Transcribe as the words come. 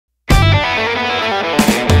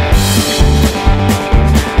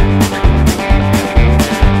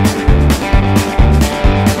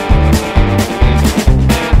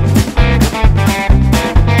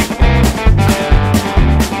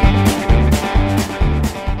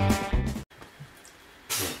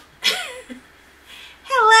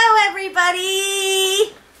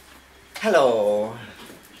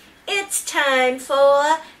time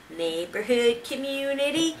for neighborhood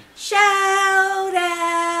community shout-outs.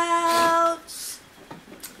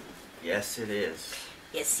 Yes, it is.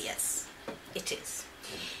 Yes, yes, it is.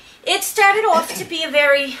 It started off to be a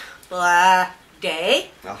very blah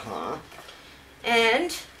day. Uh-huh.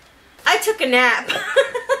 And I took a nap.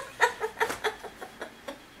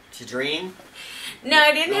 Did you dream? No,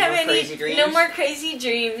 I didn't have any. Crazy dreams? No more crazy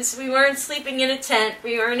dreams. We weren't sleeping in a tent.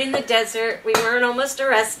 We weren't in the desert. We weren't almost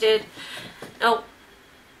arrested. No.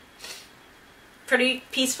 Pretty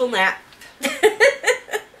peaceful nap.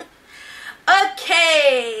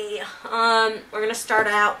 Okay. We're gonna start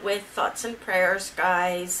out with thoughts and prayers,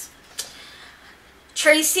 guys.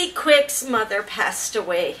 Tracy Quick's mother passed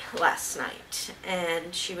away last night,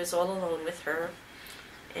 and she was all alone with her,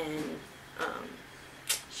 and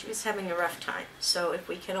she was having a rough time. So if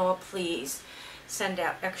we can all please send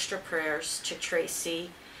out extra prayers to Tracy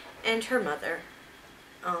and her mother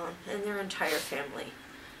and their entire family,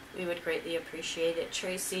 we would greatly appreciate it.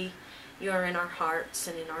 Tracy, you are in our hearts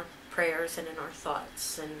and in our prayers and in our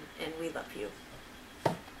thoughts, and we love you.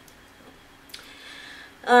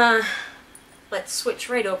 Let's switch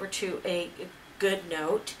right over to a good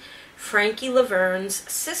note. Frankie Laverne's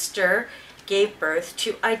sister gave birth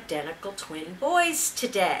to identical twin boys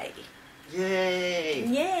today. Yay!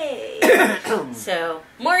 Yay! So,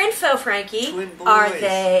 more info, Frankie. Twin boys. Are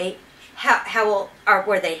they,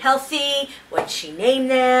 were they healthy? What'd she name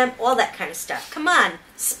them? All that kind of stuff. Come on,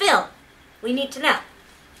 spill. We need to know.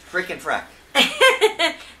 Frickin' frack.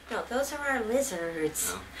 No, those are our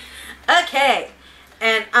lizards. Oh. Okay,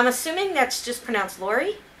 and I'm assuming that's just pronounced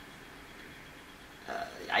Lori?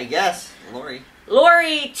 I guess. Lori.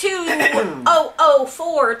 Lori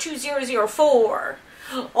 2004.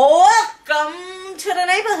 Welcome to the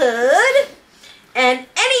neighborhood and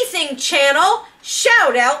anything channel.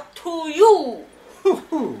 Shout out to you.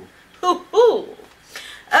 Hoo-hoo. Hoo-hoo.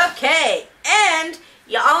 Okay, and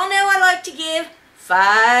you all know I like to give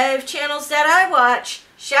 5 channels that I watch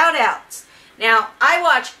shout outs. Now, I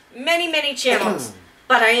watch many, many channels,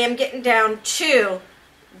 but I am getting down to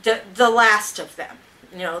the last of them.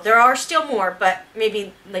 You know, there are still more, but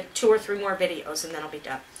maybe like 2 or 3 more videos and then I'll be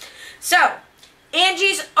done. So,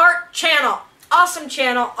 Angie's Art Channel. Awesome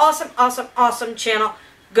channel. Awesome, awesome, awesome channel.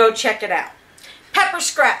 Go check it out. Pepper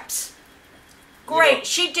Scraps. Great. Yep.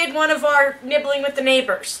 She did one of our Nibbling with the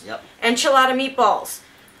Neighbors. Yep. Enchilada Meatballs.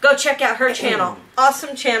 Go check out her channel.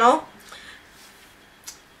 Awesome channel.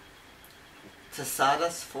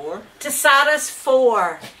 Tasadas 4? Tasadas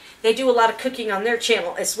 4. They do a lot of cooking on their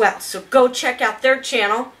channel as well. So go check out their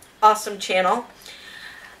channel. Awesome channel.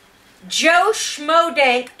 Joe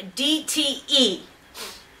Schmodank DTE.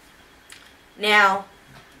 Now,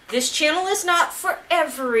 this channel is not for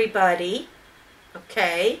everybody.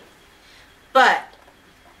 Okay? But,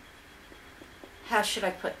 how should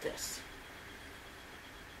I put this?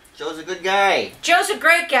 Joe's a good guy. Joe's a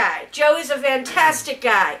great guy. Joe is a fantastic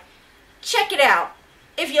guy. Check it out.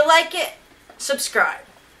 If you like it, subscribe.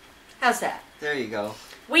 How's that? There you go.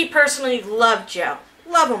 We personally love Joe.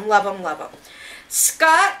 Love him, love him, love him.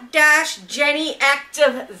 Scott-Jenni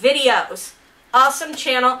Active Videos. Awesome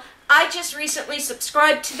channel. I just recently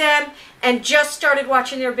subscribed to them and just started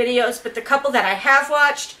watching their videos, but the couple that I have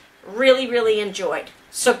watched, really, really enjoyed.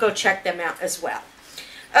 So go check them out as well.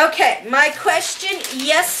 Okay, my question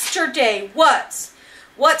yesterday was,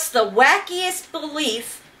 what's the wackiest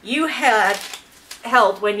belief you had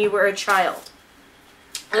held when you were a child?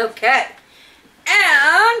 Okay,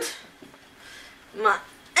 and my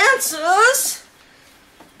answers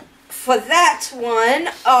for that one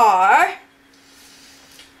are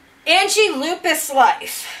Angie Lupus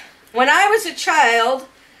Life. When I was a child,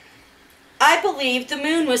 I believed the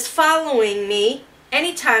moon was following me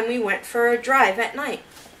anytime we went for a drive at night.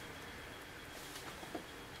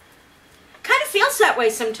 Kind of feels that way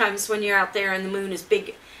sometimes when you're out there and the moon is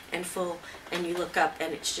big and full and you look up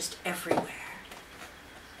and it's just everywhere.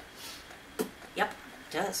 Yep,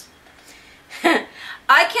 it does.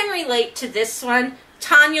 I can relate to this one,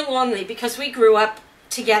 Tanya Longley, because we grew up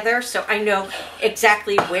together, so I know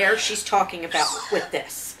exactly where she's talking about with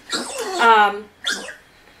this.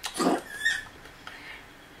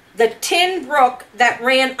 The tin brook that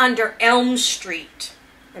ran under Elm Street.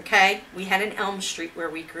 Okay? We had an Elm Street where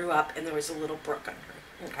we grew up, and there was a little brook under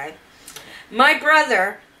it. Okay? My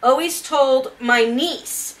brother always told my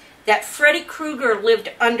niece that Freddy Krueger lived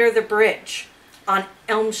under the bridge on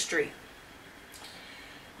Elm Street.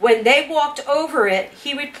 When they walked over it,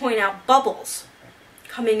 he would point out bubbles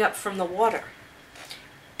coming up from the water.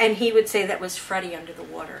 And he would say that was Freddy under the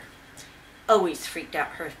water. Always freaked out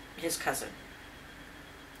his cousin.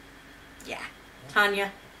 Yeah.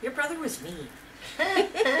 Tanya, Your brother was mean.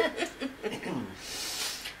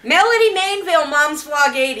 Melody Mainville, Mom's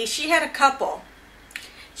Vlog 80. She had a couple.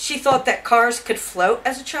 She thought that cars could float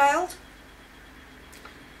as a child.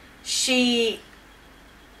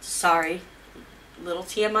 Sorry, little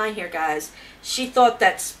TMI here, guys. She thought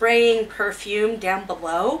that spraying perfume down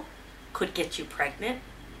below could get you pregnant.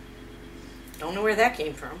 Don't know where that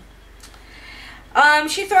came from.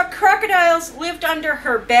 She thought crocodiles lived under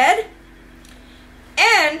her bed.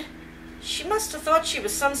 And she must have thought she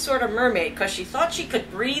was some sort of mermaid because she thought she could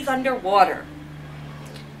breathe underwater.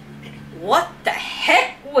 What the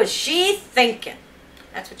heck was she thinking?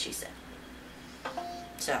 That's what she said.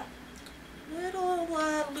 So, little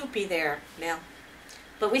loopy there, Mel.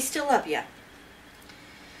 But we still love you.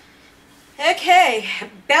 Okay,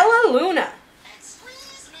 Bella Luna.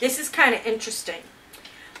 This is kind of interesting.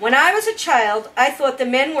 When I was a child, I thought the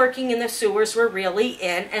men working in the sewers were really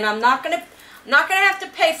in, and I'm not gonna have to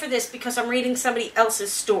pay for this because I'm reading somebody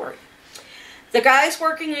else's story. The guys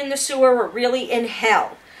working in the sewer were really in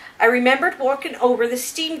hell. I remembered walking over the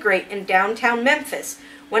steam grate in downtown Memphis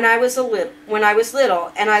when I was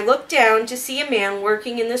little, and I looked down to see a man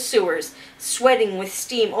working in the sewers, sweating with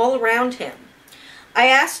steam all around him. I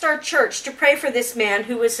asked our church to pray for this man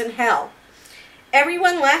who was in hell.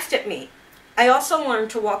 Everyone laughed at me. I also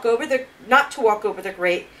learned to not to walk over the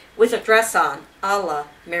grate with a dress on, a la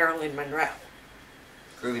Marilyn Monroe.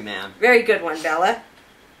 Groovy man. Very good one, Bella.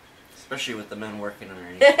 Especially with the men working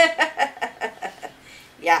underneath.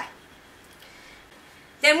 Yeah.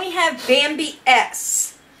 Then we have Bambi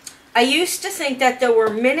S. I used to think that there were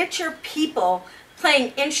miniature people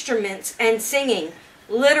playing instruments and singing,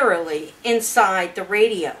 literally, inside the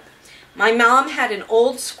radio. My mom had an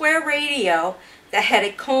old square radio that had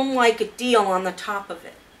a comb-like deal on the top of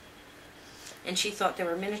it. And she thought there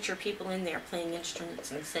were miniature people in there playing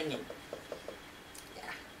instruments and singing.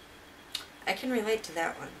 Yeah. I can relate to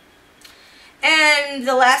that one. And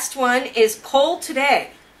the last one is Coal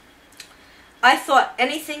Today. I thought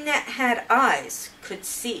anything that had eyes could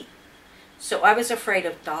see. So I was afraid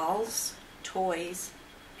of dolls, toys,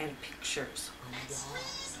 and pictures on the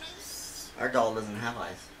walls. Our doll doesn't have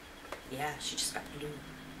eyes. Yeah, she just got blue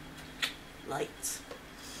lights.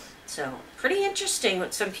 So, pretty interesting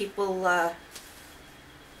what some people,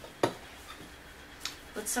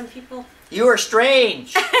 You are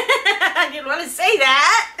strange! I didn't want to say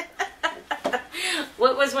that!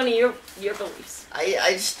 What was one of your beliefs?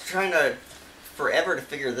 I just trying to forever to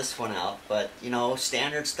figure this one out, but, you know,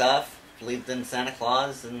 standard stuff. Believed in Santa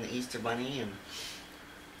Claus and the Easter Bunny, and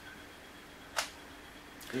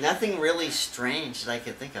nothing really strange that I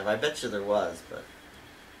could think of. I bet you there was, but...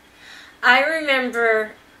 I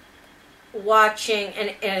remember watching,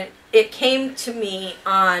 and it came to me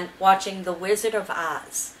on watching The Wizard of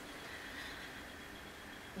Oz,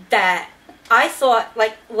 that I thought,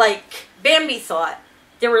 like Bambi thought,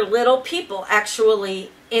 there were little people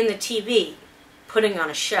actually in the TV putting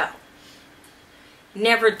on a show.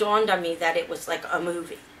 Never dawned on me that it was like a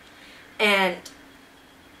movie. And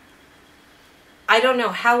I don't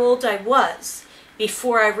know how old I was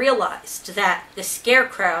before I realized that the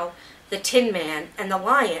Scarecrow, the Tin Man, and the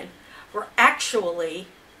Lion were actually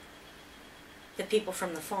the people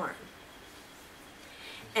from the farm.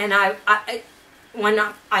 And when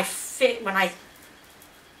I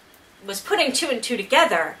was putting two and two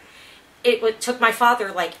together, it took my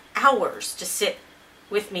father like hours to sit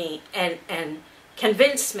with me and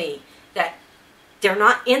convince me that they're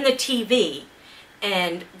not in the TV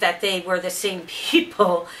and that they were the same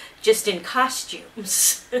people, just in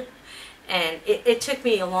costumes. And it took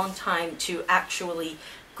me a long time to actually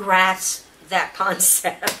grasp that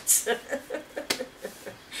concept.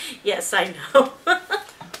 Yes, I know.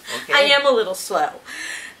 Okay. I am a little slow.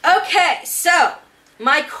 Okay, so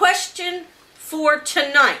my question for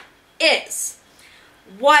tonight is,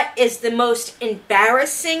 what is the most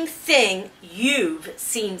embarrassing thing you've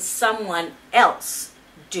seen someone else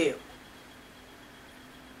do?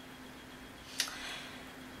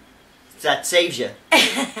 That saves you.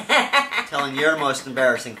 Telling your most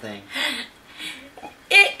embarrassing thing.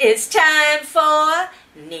 It is time for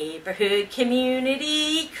Neighborhood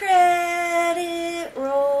Community Credit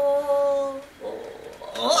Roll.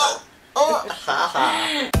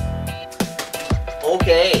 Ha-ha.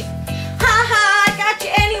 Okay. Ha-ha, I got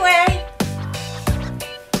you anyway.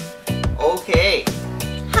 Okay.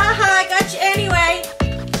 Ha-ha, I got you anyway.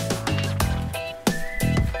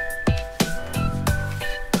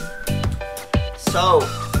 So,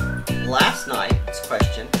 last night's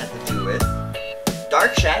question had to do with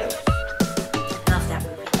Dark Shadows. Love that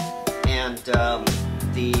movie. And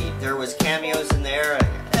there was cameos in there.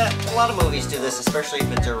 A lot of movies do this, especially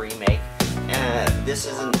if it's a remake. This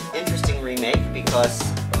is an interesting remake because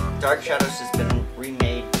Dark Shadows has been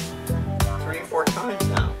remade 3 or 4 times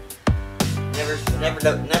now.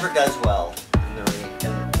 Never does well in the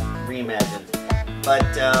reimagined.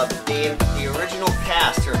 But the original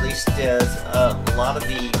cast, or at least a lot of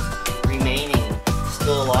the remaining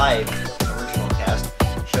still alive original cast,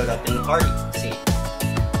 showed up in the party scene.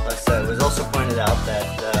 Plus, it was also pointed out that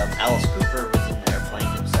Alice Cooper was in there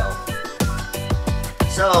playing himself.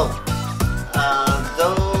 So,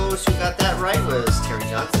 those who got that right was Terry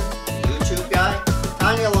Johnson, the YouTube guy,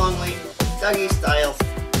 Tanya Longley, Dougie Styles,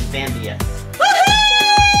 and Van Diaz.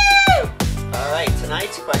 Alright,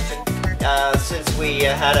 tonight's question, since we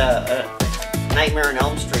had a Nightmare on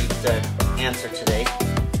Elm Street answer today,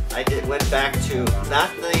 I went back to not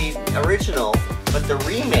the original, but the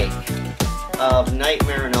remake of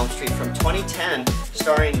Nightmare on Elm Street from 2010,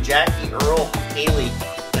 starring Jackie Earl Haley.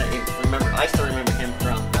 I still remember him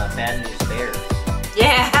from Bad News Bears.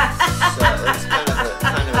 Yeah. So it was kind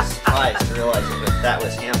of a surprise to realize that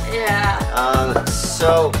was him. Yeah.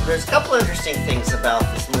 So there's a couple interesting things about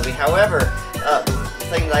this movie. However, the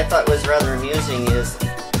thing that I thought was rather amusing is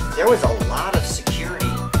there was a lot of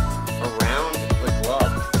security around the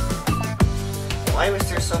glove. Why was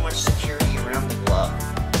there so much security around the glove?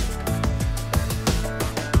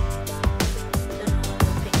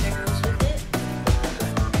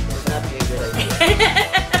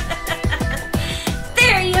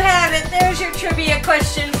 There you have it. There's your trivia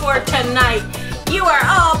question for tonight. You are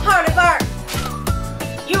all part of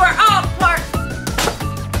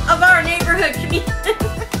our neighborhood community.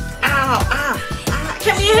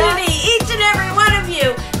 Community, each and every one of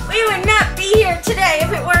you. We would not be here today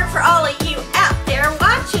if it weren't for all of you out there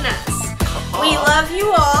watching us. We love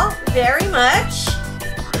you all very much.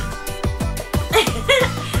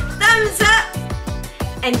 Thumbs up.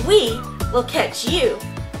 And we will catch you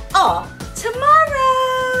all tomorrow.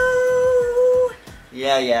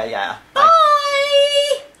 Yeah. Bye.